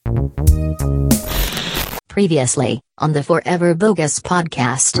Previously, on the Forever Bogus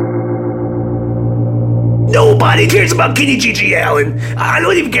podcast. Nobody cares about Kenny G.G. Allen. I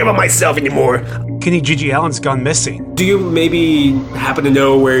don't even care about myself anymore. Kenny G.G. Allen's gone missing. Do you maybe happen to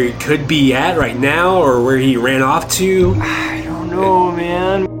know where he could be at right now, or where he ran off to? I don't know,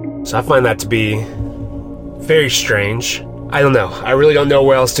 man. So I find that to be very strange. I don't know. I really don't know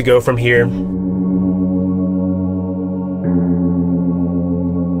where else to go from here.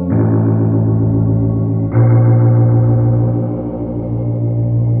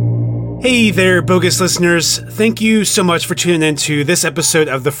 Hey there, bogus listeners. Thank you so much for tuning in to this episode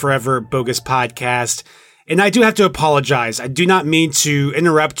of the Forever Bogus podcast. And I do have to apologize. I do not mean to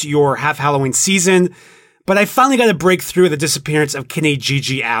interrupt your half Halloween season, but I finally got to break through the disappearance of Kenny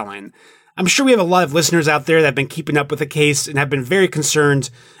G.G. Allen. I'm sure we have a lot of listeners out there that have been keeping up with the case and have been very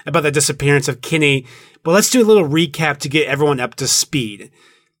concerned about the disappearance of Kenny, but let's do a little recap to get everyone up to speed.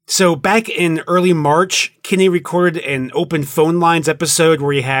 So back in early March, Kenny recorded an open phone lines episode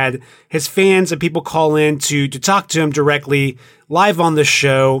where he had his fans and people call in to talk to him directly live on the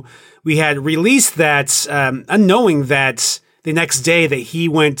show. We had released that, unknowing that the next day that he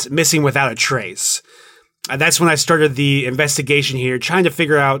went missing without a trace. That's when I started the investigation here, trying to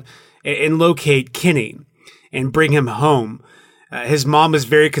figure out and locate Kenny and bring him home. His mom was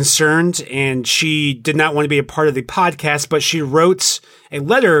very concerned, and she did not want to be a part of the podcast, but she wrote a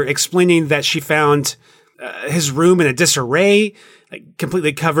letter explaining that she found his room in a disarray, like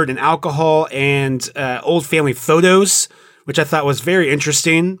completely covered in alcohol and old family photos, which I thought was very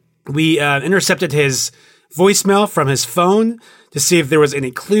interesting. We intercepted his voicemail from his phone to see if there was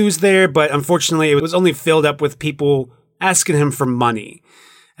any clues there, but unfortunately it was only filled up with people asking him for money.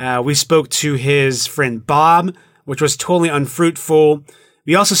 We spoke to his friend Bob, which was totally unfruitful.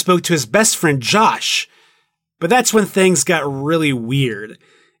 We also spoke to his best friend Josh, but that's when things got really weird.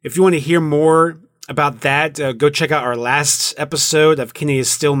 If you want to hear more about that, go check out our last episode of Kenny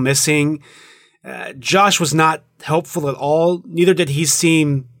is Still Missing. Josh was not helpful at all. Neither did he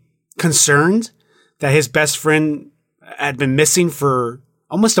seem concerned that his best friend had been missing for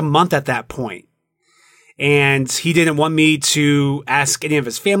almost a month at that point. And he didn't want me to ask any of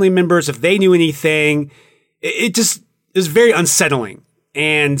his family members if they knew anything. It was very unsettling.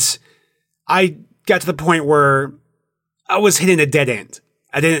 And I got to the point where I was hitting a dead end.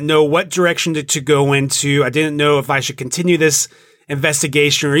 I didn't know what direction to go into. I didn't know if I should continue this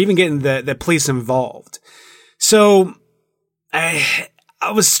investigation or even getting the police involved. So I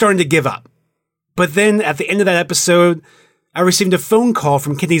was starting to give up. But then at the end of that episode, I received a phone call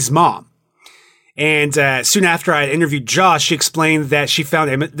from Kenny's mom. And soon after I interviewed Josh, she explained that she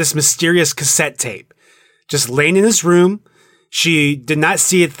found this mysterious cassette tape just laying in his room. She did not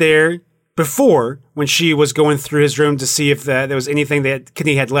see it there before when she was going through his room to see if there was anything that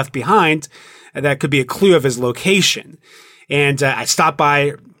Kenny had left behind that could be a clue of his location. And I stopped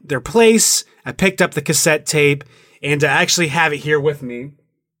by their place. I picked up the cassette tape, and I actually have it here with me.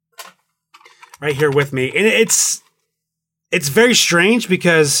 Right here with me. And it's very strange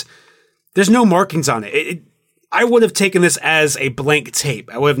because there's no markings on it. I would have taken this as a blank tape.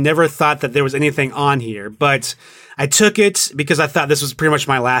 I would have never thought that there was anything on here, but I took it because I thought this was pretty much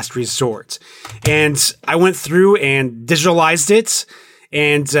my last resort. And I went through and digitalized it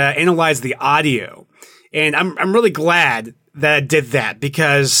and analyzed the audio. And I'm really glad that I did that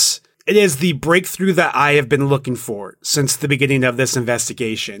because it is the breakthrough that I have been looking for since the beginning of this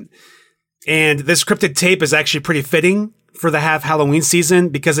investigation. And this cryptid tape is actually pretty fitting for the half Halloween season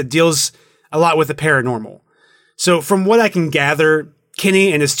because it deals a lot with the paranormal. So from what I can gather,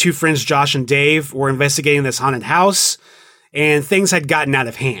 Kenny and his two friends, Josh and Dave, were investigating this haunted house, and things had gotten out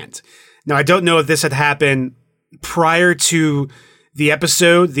of hand. Now, I don't know if this had happened prior to the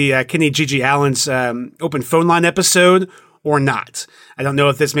episode, the Kenny G.G. Allen's open phone line episode, or not. I don't know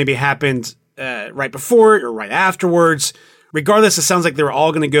if this maybe happened right before it or right afterwards. Regardless, it sounds like they were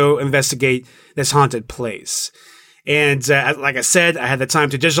all going to go investigate this haunted place. And like I said, I had the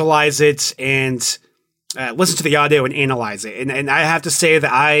time to digitalize it and listen to the audio and analyze it. And I have to say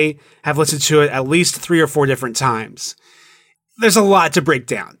that I have listened to it at least 3 or 4 different times. There's a lot to break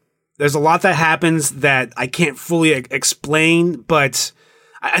down. There's a lot that happens that I can't fully explain, but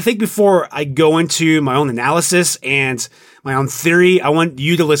I think before I go into my own analysis and my own theory, I want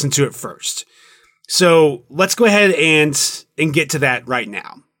you to listen to it first. So let's go ahead and get to that right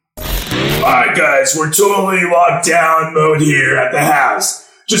now. Alright guys, we're totally lockdown mode here at the house.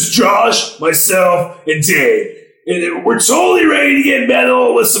 Just Josh, myself, and Dave. And we're totally ready to get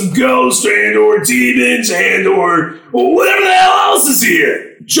metal with some ghosts and or demons and or whatever the hell else is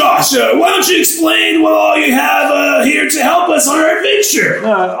here. Josh, why don't you explain what all you have here to help us on our adventure?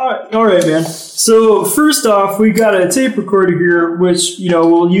 All right, man. So first off, we got a tape recorder here, which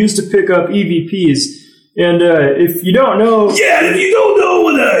we'll use to pick up EVPs. And if you don't know, if you don't know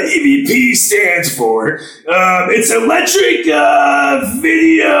what EVP stands for, it's electric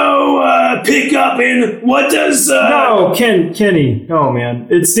video pickup. And what does? No, Kenny. No, man.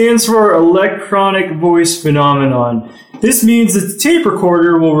 It stands for electronic voice phenomenon. This means that the tape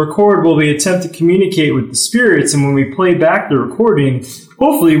recorder will record while we attempt to communicate with the spirits, and when we play back the recording,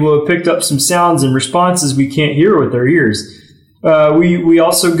 hopefully we'll have picked up some sounds and responses we can't hear with our ears. We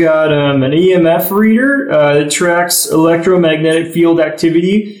also got an EMF reader that tracks electromagnetic field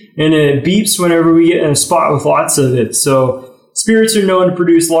activity, and it beeps whenever we get in a spot with lots of it. So spirits are known to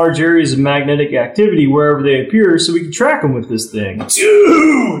produce large areas of magnetic activity wherever they appear, so we can track them with this thing. Dude,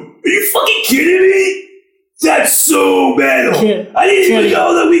 are you fucking kidding me? That's so metal. I didn't even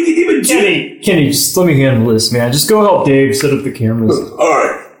know that we could even do it. Kenny, just let me handle this, man. Just go help Dave set up the cameras. All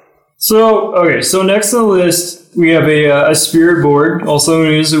right. So next on the list, we have a spirit board, also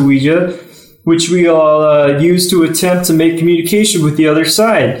known as a Ouija, which we all use to attempt to make communication with the other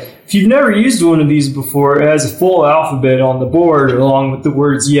side. If you've never used one of these before, it has a full alphabet on the board, along with the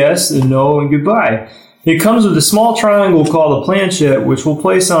words yes and no and goodbye. It comes with a small triangle called a planchette, which we'll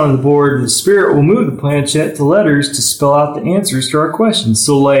place on the board, and the spirit will move the planchette to letters to spell out the answers to our questions.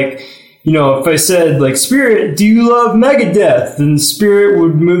 So, if I said, Spirit, do you love Megadeth? Then the spirit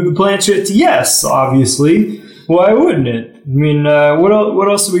would move the planchette to yes, obviously. Why wouldn't it? I mean, what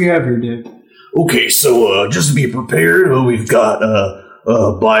else do we have here, Dave? Okay, so just to be prepared, we've got a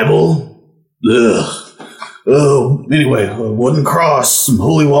Bible. Anyway, wooden cross, some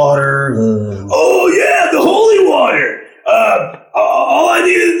holy water. Oh yeah, the holy water.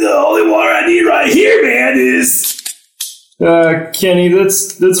 The holy water I need right here, man, is. Kenny,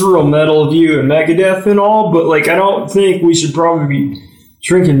 that's real metal of you and Megadeth and all, but I don't think we should probably be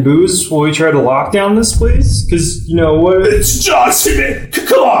drinking booze while we try to lock down this place. Because what? It's Johnson, man.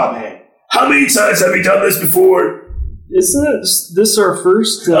 Come on, man. How many times have we done this before? Isn't this our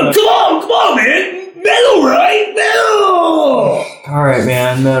first? Come on, man. Metal, right? Metal! Alright,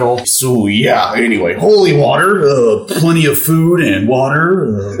 man, metal. So, yeah, anyway, holy water, plenty of food and water.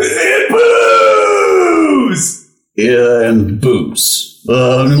 And booze! And booze.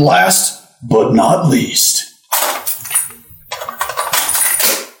 And last but not least.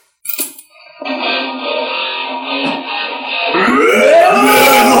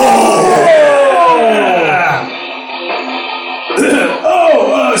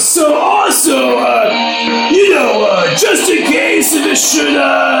 So also, just in case if it should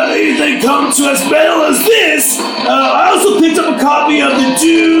anything come to as metal as this, I also picked up a copy of the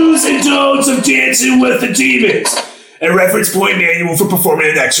Do's and Don'ts of Dancing with the Demons, a reference point manual for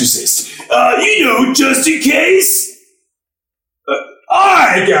performing an exorcist. Just in case.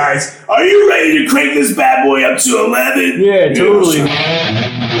 Alright, guys, are you ready to crank this bad boy up to 11? Yeah, totally.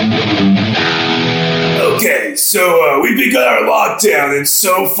 Okay, so we've begun our lockdown, and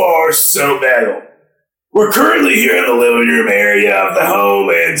so far, so metal. We're currently here in the living room area of the home,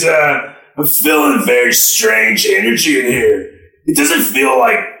 and I'm feeling a very strange energy in here. It doesn't feel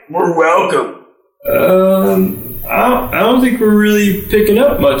like we're welcome. I don't think we're really picking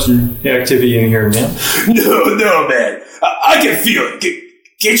up much activity in here, man. No, man. I can feel it.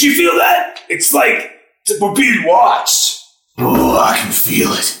 Can't you feel that? It's like we're being watched. Oh, I can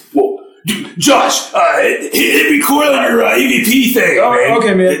feel it. Well, Josh, hit record on your EVP thing, man.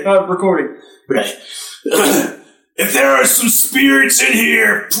 Okay, man. Recording. Right. If there are some spirits in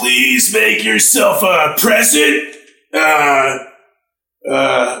here, please make yourself present. By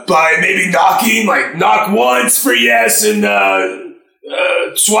maybe knocking, knock once for yes and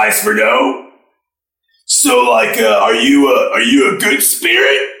twice for no. So, are you a good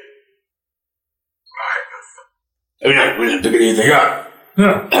spirit? We're not picking anything up.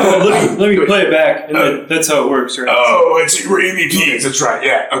 Huh. Let me play it back, and that's how it works, right? Oh, it's your EVPs. That's right.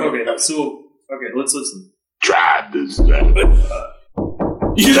 Yeah. Okay. Let's listen. Try this. You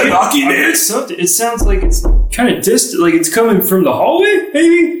hear that knocking, man? It sounds like it's kind of distant, like it's coming from the hallway.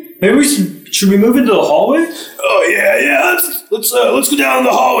 Maybe we should we move into the hallway? Oh yeah. Let's go down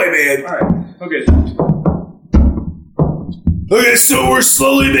the hallway, man. All right. Okay, so we're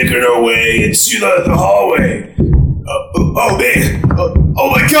slowly making our way into the hallway. Oh man! Oh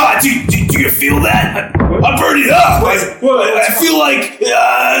my God! Do you feel that? I'm burning up. I feel like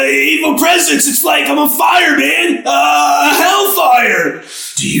evil presence. It's like I'm on fire, man. Hellfire.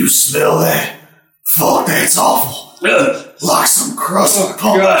 Do you smell that? Fuck, that's awful. like some crusty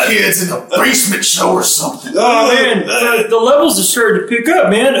punk kids in the basement show or something. Oh man, the levels are starting to pick up,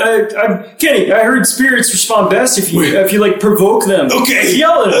 man. Kenny, I heard spirits respond best if you like provoke them. Okay.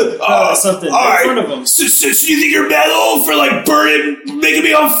 Yell at them, something in front of them. So you think you're metal for like burning, making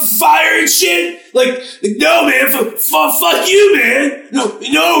me on fire and shit? Like, no, man. Fuck you, man. No,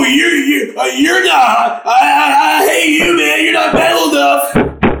 you're not. I hate you, man. You're not metal enough.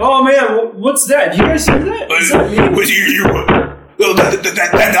 Oh man, what's that? You guys hear that? Is that me?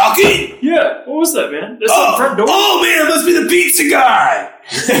 That knocking? Yeah, what was that, man? That's on the front door. Oh man, it must be the pizza guy.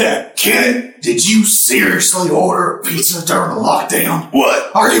 Kid, did you seriously order pizza during the lockdown?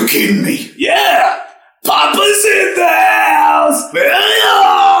 What? Are you kidding me? Yeah. Papa's in the house.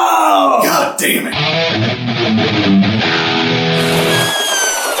 God damn it.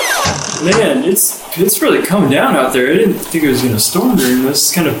 Man, it's really coming down out there. I didn't think it was going to storm during this.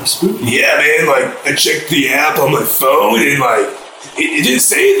 It's kind of spooky. Yeah, man, like, I checked the app on my phone and, like, it didn't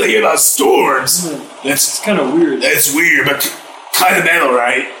say anything about storms. It's kind of weird. That's weird, but kind of metal,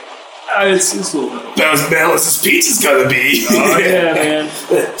 right? It's a little metal. About as metal as this pizza's gonna be. Oh, yeah, man.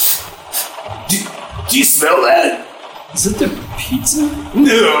 Do you smell that? Is it the pizza?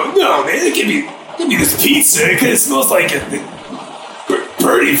 No, man, it can't be this pizza, because it smells like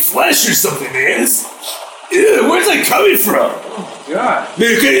burning flesh or something, man. Ew, where's that coming from? Oh, God. Man,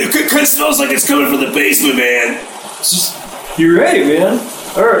 it kind of smells like it's coming from the basement, man. You're right, man.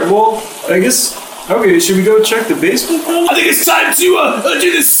 Alright, well, I guess... Okay, should we go check the basement then? I think it's time to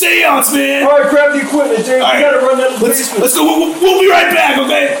do this seance, man. Alright, grab the equipment, Dave. We gotta run down to the basement. Let's go. We'll be right back,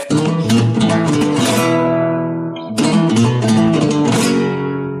 okay?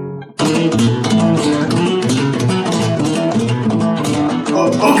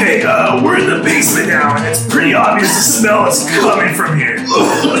 Okay, we're in the basement now, and it's pretty obvious the smell is coming from here.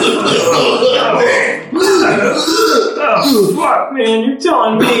 Oh, fuck, man, you're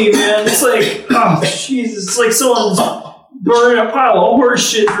telling me, man. It's like, oh, Jesus, it's like someone's burning a pile of horse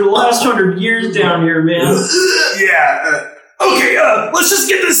shit for the last 100 years down here, man. Yeah, okay, let's just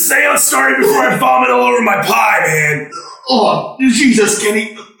get this seance started before I vomit all over my pie, man. Oh, Jesus,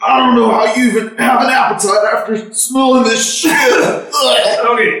 Kenny. I don't know how you even have an appetite after smelling this shit.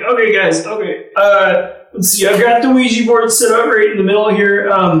 Okay, guys, okay. Let's see, I've got the Ouija board set up right in the middle here.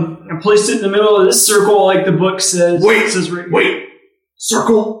 I placed it in the middle of this circle like the book says. Wait, it says right here. wait.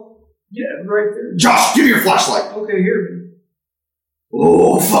 Circle? Yeah, right there. Josh, give me your flashlight. Okay, here.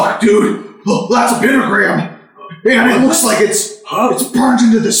 Oh, fuck, dude. Oh, that's a pentagram. And it looks like it's burned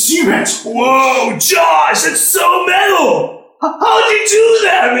into the cement. Whoa, Josh, that's so metal. How'd you do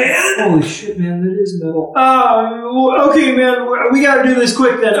that, man? Holy shit, man, that is metal. Okay, man, we gotta do this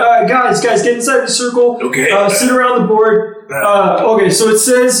quick then. Guys, get inside the circle. Okay. Sit around the board. Okay, so it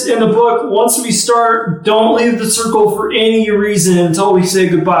says in the book, once we start, don't leave the circle for any reason until we say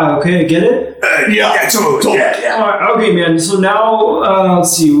goodbye, okay? Get it? Yeah, totally. Yeah. Alright, okay, man, so now,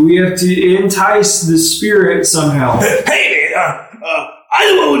 let's see, we have to entice the spirit somehow. Hey, man, I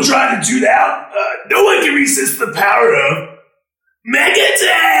know what we're trying to do now. No one can resist the power of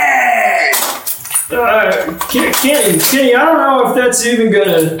Megatech! Kenny, I don't know if that's even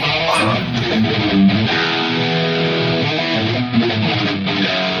gonna...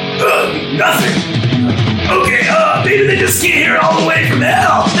 Nothing. Okay, maybe they just can't hear it all the way from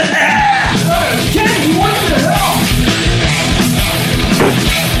hell. Kenny, what the hell?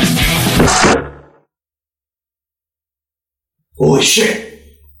 Holy shit.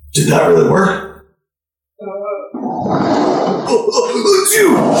 Did that really work?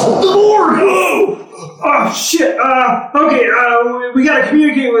 Dude, the board! Whoa! Oh, shit. Okay, we gotta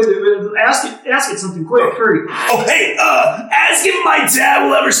communicate with it. Ask it something quick. Hurry. Oh, hey, ask if my dad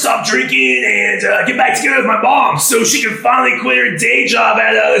will ever stop drinking and get back together with my mom so she can finally quit her day job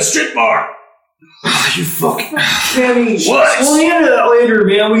at a strip bar. You fucking... Kenny, What? we'll handle that later,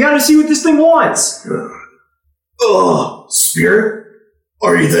 man. We gotta see what this thing wants. Spirit?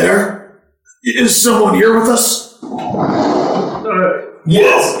 Are you there? Is someone here with us?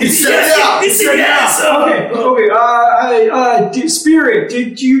 Yes. It's yes. Okay. Spirit,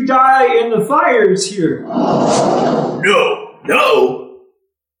 did you die in the fires here? No.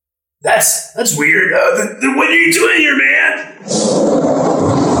 That's weird. What are you doing here, man?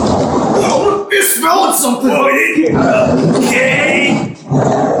 Oh, you're smelling something. Whoa, K-E-N-N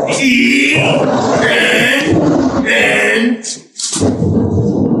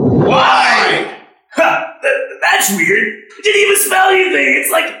Y. That's weird. It didn't even spell anything.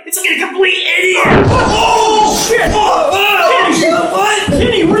 It's like a complete idiot. Oh shit! What?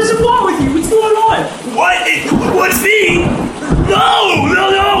 Kenny, what is it wrong with you? What's going on? What? What's me? No!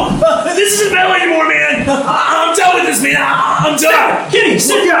 This isn't metal anymore, man. I'm done with this, man.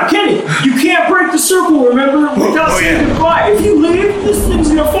 why? If you leave, this thing's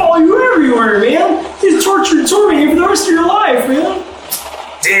gonna follow you everywhere, man. It's torture and torment you for the rest of your life, man.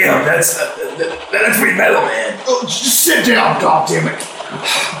 Damn, that's pretty metal, man. Oh, just sit down, goddammit.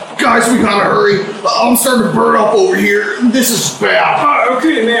 Guys, we gotta hurry. I'm starting to burn up over here. This is bad.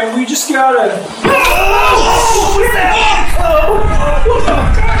 Okay, man, we just gotta...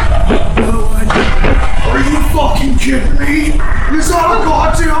 Are you fucking kidding me? Is that a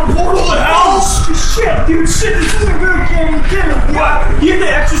goddamn portal to hell? Shit, dude, shit, this isn't good, Kenny. What? You have the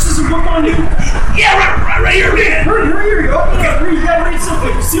exorcism book on you? Yeah, right here, man. Hurry, open it up. Hurry, you gotta read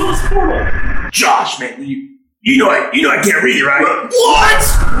something. Seal this portal. Josh, man, you know I can't read it, right? What?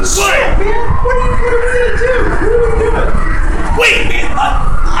 Shit, man, what are we gonna do? What are we doing? Wait, man,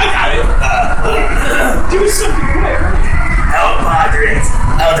 I got it. Do something quick. El Padre,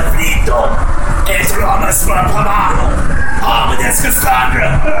 El Defito, es Roma Swapamano, Ominous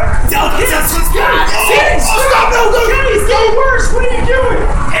Cassandra, Delta Suscana. Stop! No! Kenny, it's getting worse. What are you doing?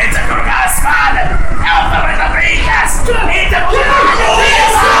 It's a Gorgaspada, Alpha Regabrigas, it's a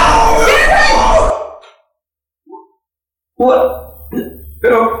What?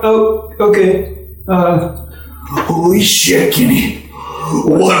 Oh, okay. Holy shit, Kenny.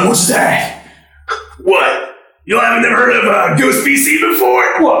 What was that? What? You haven't never heard of Ghost PC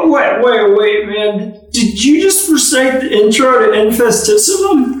before? What? Wait, man. Did you just recite the intro to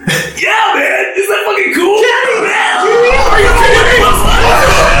Infestissimum? Yeah, man! Is that fucking cool? Kenny! Man! Are you kidding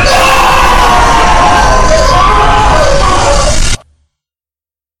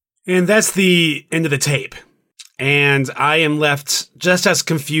me? And that's the end of the tape. And I am left just as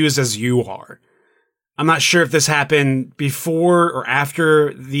confused as you are. I'm not sure if this happened before or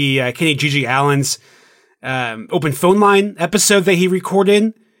after the Kenny G.G. Allen's open phone line episode that he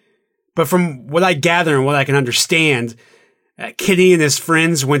recorded. But from what I gather and what I can understand, Kenny and his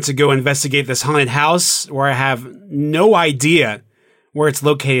friends went to go investigate this haunted house where I have no idea where it's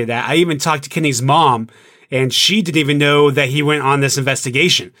located at. I even talked to Kenny's mom, and she didn't even know that he went on this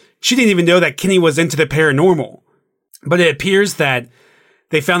investigation. She didn't even know that Kenny was into the paranormal. But it appears that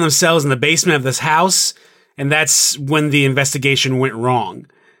they found themselves in the basement of this house, and that's when the investigation went wrong.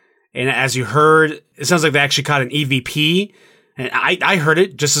 And as you heard, it sounds like they actually caught an EVP, and I heard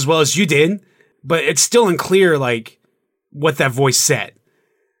it just as well as you did, but it's still unclear, like, what that voice said.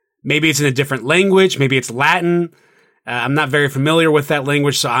 Maybe it's in a different language, maybe it's Latin. I'm not very familiar with that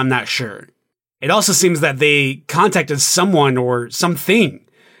language, so I'm not sure. It also seems that they contacted someone or something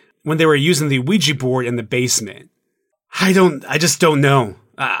when they were using the Ouija board in the basement. I just don't know.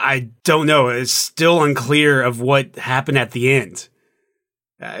 I don't know. It's still unclear of what happened at the end.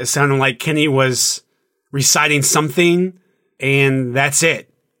 It sounded like Kenny was reciting something, and that's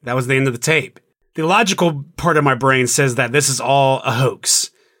it. That was the end of the tape. The logical part of my brain says that this is all a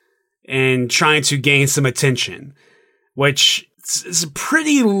hoax and trying to gain some attention, which is a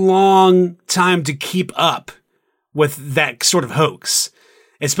pretty long time to keep up with that sort of hoax,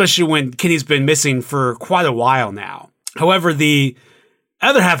 especially when Kenny's been missing for quite a while now. However, the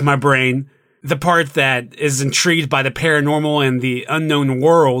other half of my brain, the part that is intrigued by the paranormal and the unknown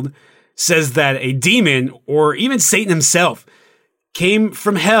world, says that a demon, or even Satan himself, came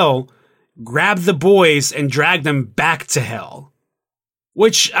from hell, grabbed the boys, and dragged them back to hell.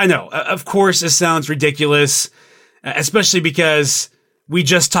 Which, I know, of course, it sounds ridiculous, especially because we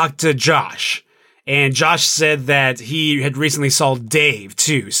just talked to Josh, and Josh said that he had recently saw Dave,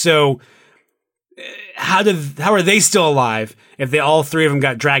 too. So how are they still alive if they all three of them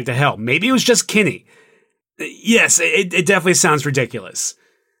got dragged to hell? Maybe it was just Kenny. Yes, it definitely sounds ridiculous.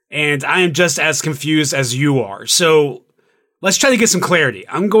 And I am just as confused as you are. So let's try to get some clarity.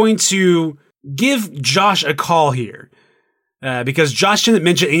 I'm going to give Josh a call here. Because Josh didn't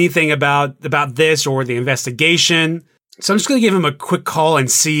mention anything about this or the investigation. So I'm just going to give him a quick call and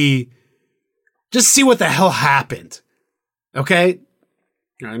see what the hell happened. Okay?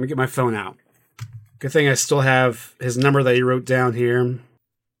 All right, let me get my phone out. Good thing I still have his number that he wrote down here.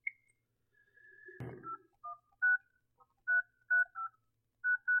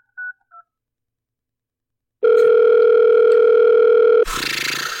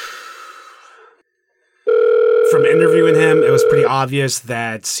 From interviewing him, it was pretty obvious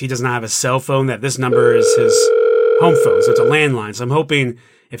that he does not have a cell phone, that this number is his home phone, so it's a landline. So I'm hoping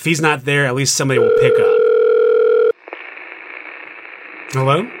if he's not there, at least somebody will pick up.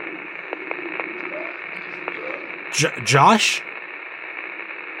 Hello? Josh?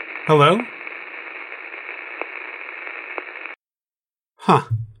 Hello? Huh.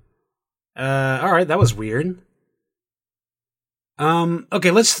 Alright, that was weird.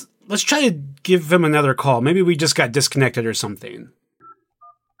 Okay, let's try to give him another call. Maybe we just got disconnected or something.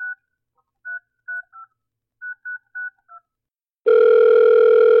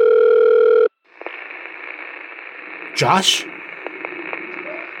 Josh?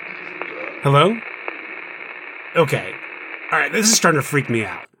 Hello? Okay. Alright, this is starting to freak me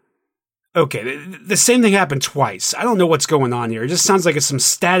out. Okay, the same thing happened twice. I don't know what's going on here. It just sounds like it's some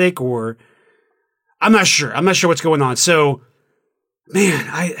static or... I'm not sure. I'm not sure what's going on. So, man,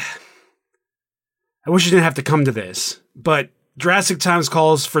 I wish I didn't have to come to this. But drastic times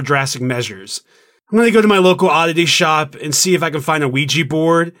calls for drastic measures. I'm going to go to my local oddity shop and see if I can find a Ouija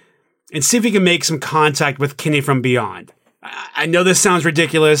board and see if we can make some contact with Kenny from beyond. I know this sounds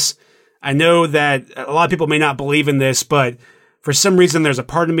ridiculous. I know that a lot of people may not believe in this, but for some reason there's a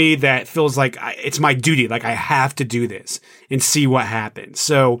part of me that feels like it's my duty, like I have to do this and see what happens.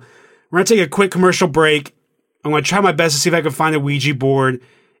 So we're going to take a quick commercial break. I'm going to try my best to see if I can find a Ouija board,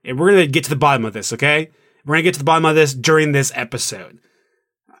 and we're going to get to the bottom of this, okay? We're going to get to the bottom of this during this episode.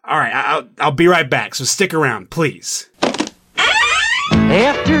 All right, I'll be right back, so stick around, please.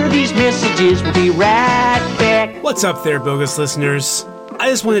 After these messages, we'll be right back. What's up there, bogus listeners? I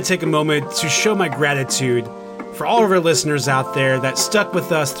just want to take a moment to show my gratitude for all of our listeners out there that stuck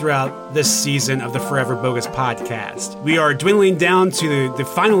with us throughout this season of the Forever Bogus podcast. We are dwindling down to the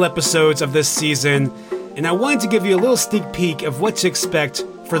final episodes of this season, and I wanted to give you a little sneak peek of what to expect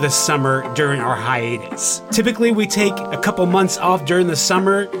for the summer during our hiatus. Typically, we take a couple months off during the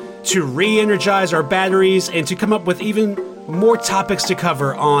summer to re-energize our batteries and to come up with even more topics to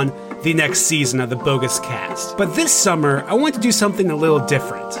cover on the next season of the Bogus Cast. But this summer, I want to do something a little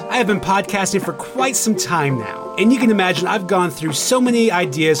different. I have been podcasting for quite some time now, and you can imagine I've gone through so many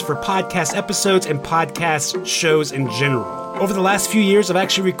ideas for podcast episodes and podcast shows in general. Over the last few years, I've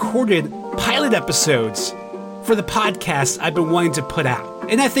actually recorded pilot episodes for the podcast I've been wanting to put out.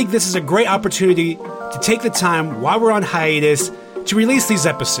 And I think this is a great opportunity to take the time while we're on hiatus to release these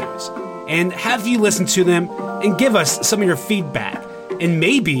episodes and have you listen to them and give us some of your feedback. And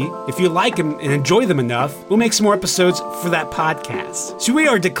maybe, if you like them and enjoy them enough, we'll make some more episodes for that podcast. So we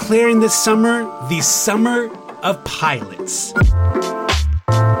are declaring this summer the Summer of Pilots.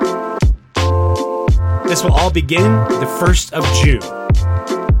 This will all begin the 1st of June.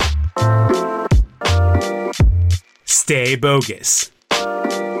 Stay bogus.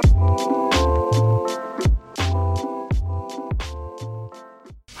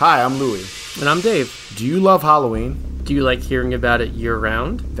 Hi, I'm Louie. And I'm Dave. Do you love Halloween? Do you like hearing about it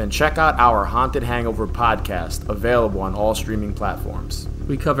year-round? Then check out our Haunted Hangover podcast, available on all streaming platforms.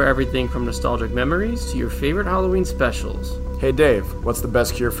 We cover everything from nostalgic memories to your favorite Halloween specials. Hey Dave, what's the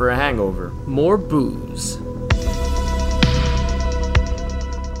best cure for a hangover? More booze.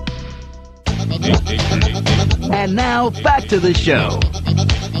 And now, back to the show.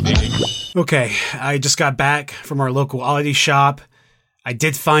 Okay, I just got back from our local oddity shop. I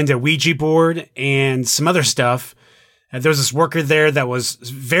did find a Ouija board and some other stuff. There was this worker there that was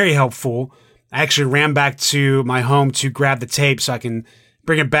very helpful. I actually ran back to my home to grab the tape so I can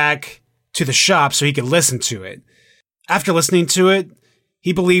bring it back to the shop so he could listen to it. After listening to it,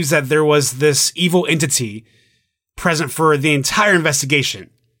 he believes that there was this evil entity present for the entire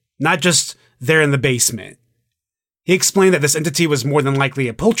investigation, not just there in the basement. He explained that this entity was more than likely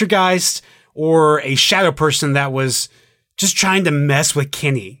a poltergeist or a shadow person that was just trying to mess with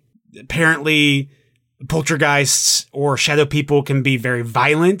Kenny. Apparently, poltergeists or shadow people can be very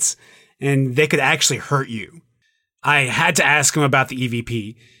violent, and they could actually hurt you. I had to ask him about the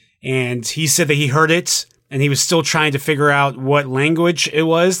EVP, and he said that he heard it, and he was still trying to figure out what language it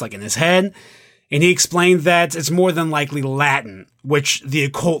was, like in his head, and he explained that it's more than likely Latin, which the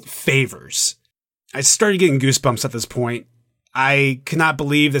occult favors. I started getting goosebumps at this point. I cannot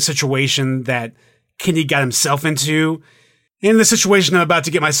believe the situation that Kenny got himself into, and the situation I'm about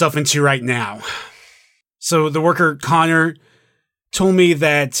to get myself into right now. So the worker, Connor, told me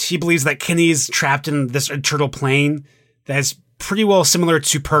that he believes that Kenny is trapped in this eternal plane that's pretty well similar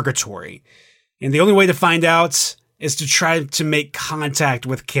to purgatory. And the only way to find out is to try to make contact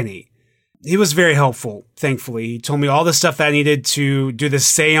with Kenny. He was very helpful, thankfully. He told me all the stuff that I needed to do this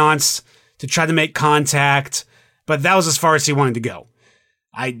seance, to try to make contact, but that was as far as he wanted to go.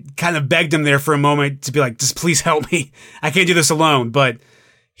 I kind of begged him there for a moment to be like, just please help me. I can't do this alone. But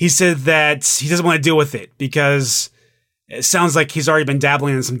he said that he doesn't want to deal with it because it sounds like he's already been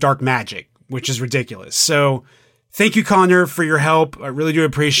dabbling in some dark magic, which is ridiculous. So thank you, Connor, for your help. I really do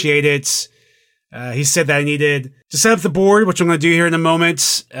appreciate it. He said that I needed to set up the board, which I'm going to do here in a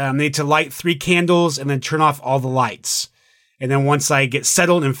moment. I need to light 3 candles and then turn off all the lights. And then once I get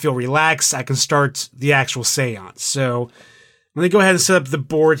settled and feel relaxed, I can start the actual seance. So let me go ahead and set up the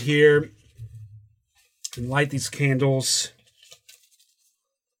board here and light these candles.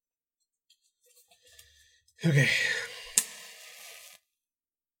 Okay.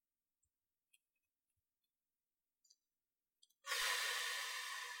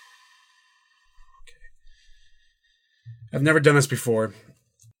 I've never done this before.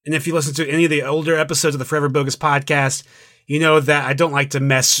 And if you listen to any of the older episodes of the Forever Bogus podcast, you know that I don't like to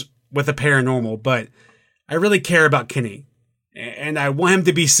mess with the paranormal, but I really care about Kenny. And I want him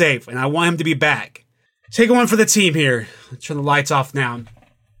to be safe, and I want him to be back. Take one for the team here. Let's turn the lights off now.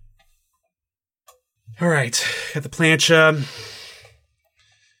 All right, got the plancha.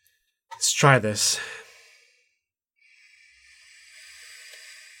 Let's try this.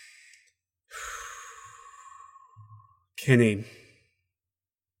 Kenny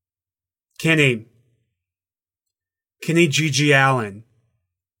G.G. Allen.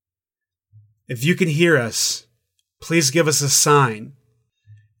 If you can hear us, please give us a sign.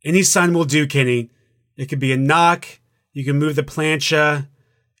 Any sign will do, Kenny. It could be a knock. You can move the plancha.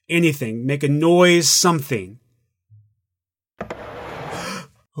 Anything. Make a noise, something. Oh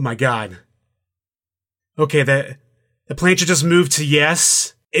my God. Okay, the plancha just moved to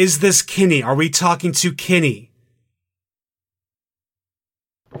yes. Is this Kenny? Are we talking to Kenny?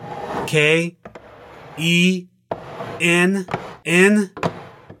 K-E-N-N-Y.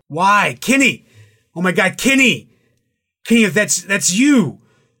 Kenny! Oh my God, Kenny! Kenny, if that's you!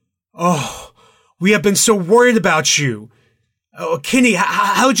 Oh, we have been so worried about you. Oh, Kenny,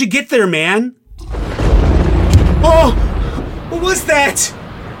 how'd you get there, man? Oh! What was that?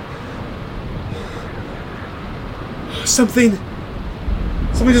 Something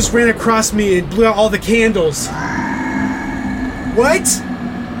just ran across me and blew out all the candles. What?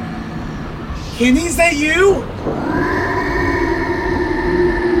 Kenny, is that you?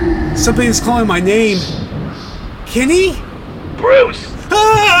 Something is calling my name. Kenny? Bruce!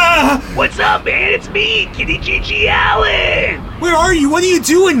 Ah! What's up, man? It's me, Kenny G.G. Allen! Where are you? What are you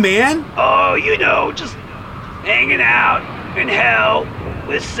doing, man? Oh, you know, just hanging out in hell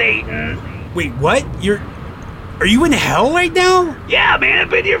with Satan. Wait, what? Are you in hell right now? Yeah, man,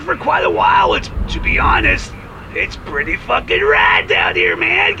 I've been here for quite a while. To be honest, it's pretty fucking rad down here,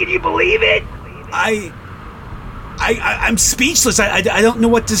 man. Can you believe it? I'm speechless. I don't know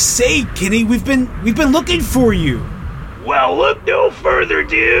what to say, Kenny. We've been looking for you. Well, look no further,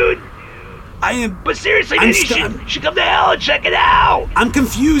 dude. But seriously, man, you should come to hell and check it out. I'm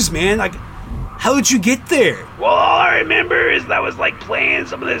confused, man. Like, how did you get there? Well, all I remember is that I was like playing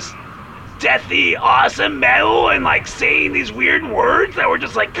some of this deathy, awesome metal and like saying these weird words that were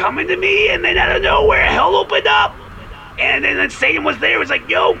just like coming to me, and then out of nowhere, hell opened up. And then Satan was there. It was like,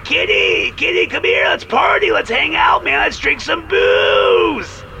 yo, Kitty, come here. Let's party. Let's hang out, man. Let's drink some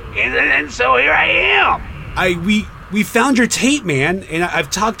booze. And so here I am. We found your tape, man. And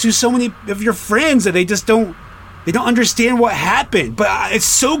I've talked to so many of your friends that they don't understand what happened. But it's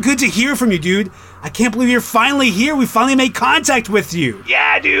so good to hear from you, dude. I can't believe you're finally here. We finally made contact with you.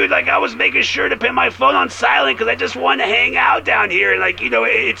 Yeah, dude. Like, I was making sure to put my phone on silent because I just wanted to hang out down here. And, like, you know,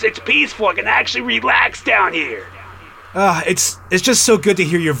 it's peaceful. I can actually relax down here. It's just so good to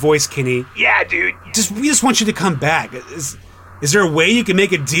hear your voice, Kenny. Yeah, dude. We just want you to come back. Is there a way you can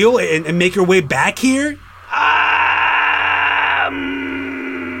make a deal and make your way back here? I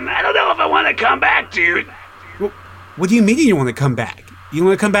don't know if I want to come back, dude. Well, what do you mean you want to come back? You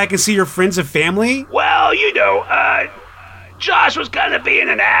want to come back and see your friends and family? Well, you know, Josh was kind of being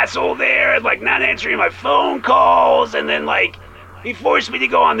an asshole there, like not answering my phone calls, and then like he forced me to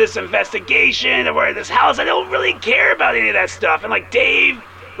go on this investigation over this house. I don't really care about any of that stuff. And like Dave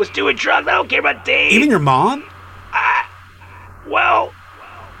was doing drugs. I don't care about Dave. Even your mom?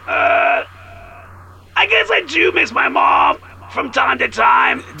 I guess I do miss my mom from time to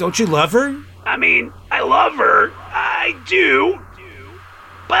time. Don't you love her? I mean, I love her. I do.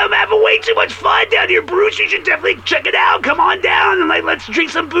 But I'm having way too much fun down here, Bruce. You should definitely check it out. Come on down and like let's drink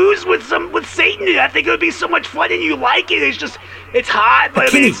some booze with Satan. I think it would be so much fun, and you like it. It's hot, but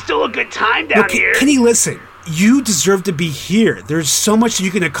Kenny, I mean, it's still a good time down here. Kenny, listen. You deserve to be here. There's so much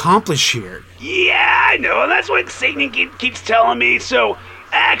you can accomplish here. Yeah, I know. That's what Satan keeps telling me. So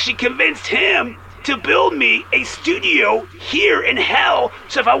I actually convinced him to build me a studio here in hell.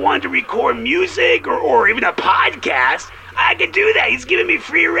 So if I wanted to record music or even a podcast, I could do that. He's giving me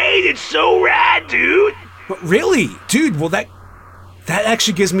free reign. It's so rad, dude. Really? Dude, well, that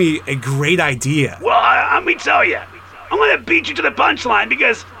actually gives me a great idea. Well, let me tell you. I'm going to beat you to the punchline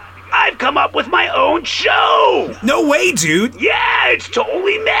because I've come up with my own show. No way, dude. Yeah, it's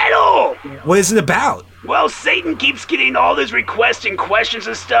totally metal. What is it about? Well, Satan keeps getting all these requests and questions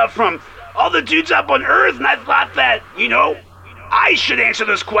and stuff from all the dudes up on Earth, and I thought that, you know, I should answer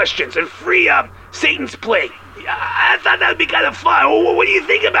those questions and free up Satan's plate. I thought that would be kind of fun. What do you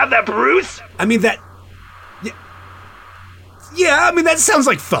think about that, Bruce? I mean, that sounds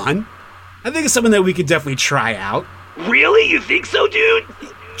like fun. I think it's something that we could definitely try out. Really? You think so, dude?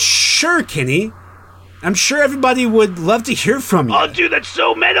 Sure, Kenny. I'm sure everybody would love to hear from you. Oh, dude, that's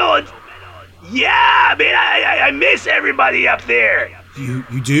so metal. Yeah, man, I miss everybody up there. You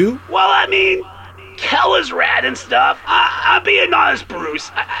do? Well, I mean, Kel is rad and stuff. I'm being honest,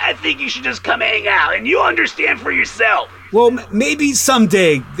 Bruce. I think you should just come hang out, and you'll understand for yourself. Well, maybe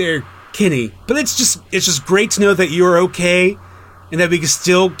someday there, Kenny. But it's just great to know that you're okay, and that we can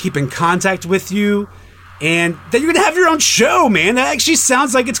still keep in contact with you, and that you're gonna have your own show, man. That actually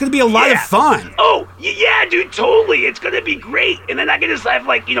sounds like it's gonna be a lot of fun. Oh, yeah, dude, totally. It's gonna be great. And then I can just have,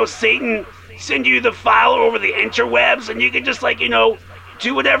 like, Satan send you the file over the interwebs, and you can just, like,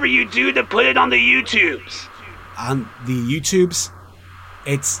 do whatever you do to put it on the YouTubes. On the YouTubes?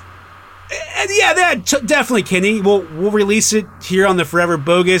 Definitely, Kenny. We'll release it here on the Forever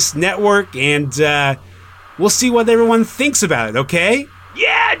Bogus Network, and we'll see what everyone thinks about it, okay?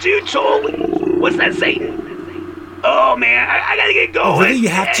 Yeah, dude, totally. What's that, Satan? Oh, man, I gotta get going. Oh, really? You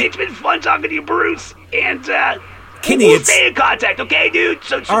have to? It's been fun talking to you, Bruce, and Kenny, we'll stay in contact, okay, dude?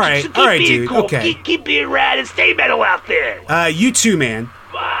 So all right, keep being dude, cool. okay. Keep being rad and stay metal out there. You too, man.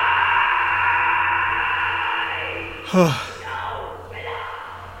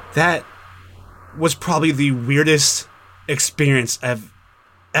 That was probably the weirdest experience I've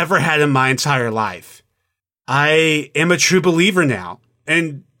ever had in my entire life. I am a true believer now,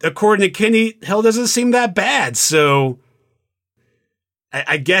 and according to Kenny, hell doesn't seem that bad, so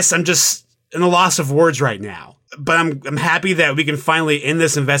I guess I'm just in a loss of words right now. But I'm happy that we can finally end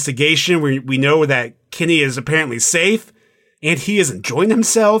this investigation. We know that Kenny is apparently safe, and he is enjoying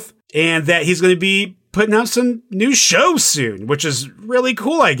himself, and that he's going to be putting out some new shows soon, which is really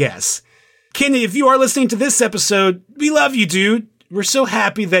cool, I guess. Kenny, if you are listening to this episode, we love you, dude. We're so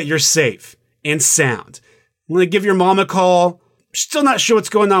happy that you're safe and sound. I'm going to give your mom a call. Still not sure what's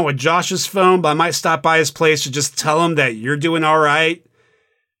going on with Josh's phone, but I might stop by his place to just tell him that you're doing all right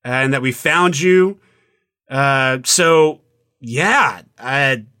and that we found you. So, yeah,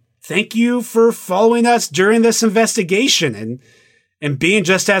 thank you for following us during this investigation and being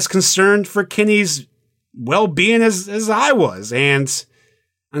just as concerned for Kenny's well-being as I was. And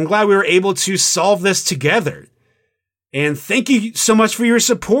I'm glad we were able to solve this together. And thank you so much for your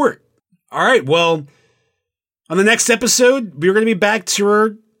support. All right, well, on the next episode, we're going to be back to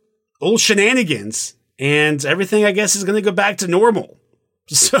our old shenanigans, and everything, I guess, is going to go back to normal.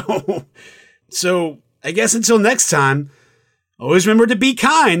 So I guess until next time, always remember to be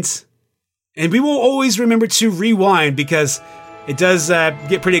kind, and we will always remember to rewind, because it does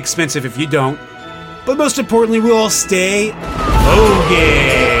get pretty expensive if you don't. But most importantly, we'll all stay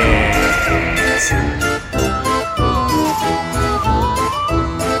bogus.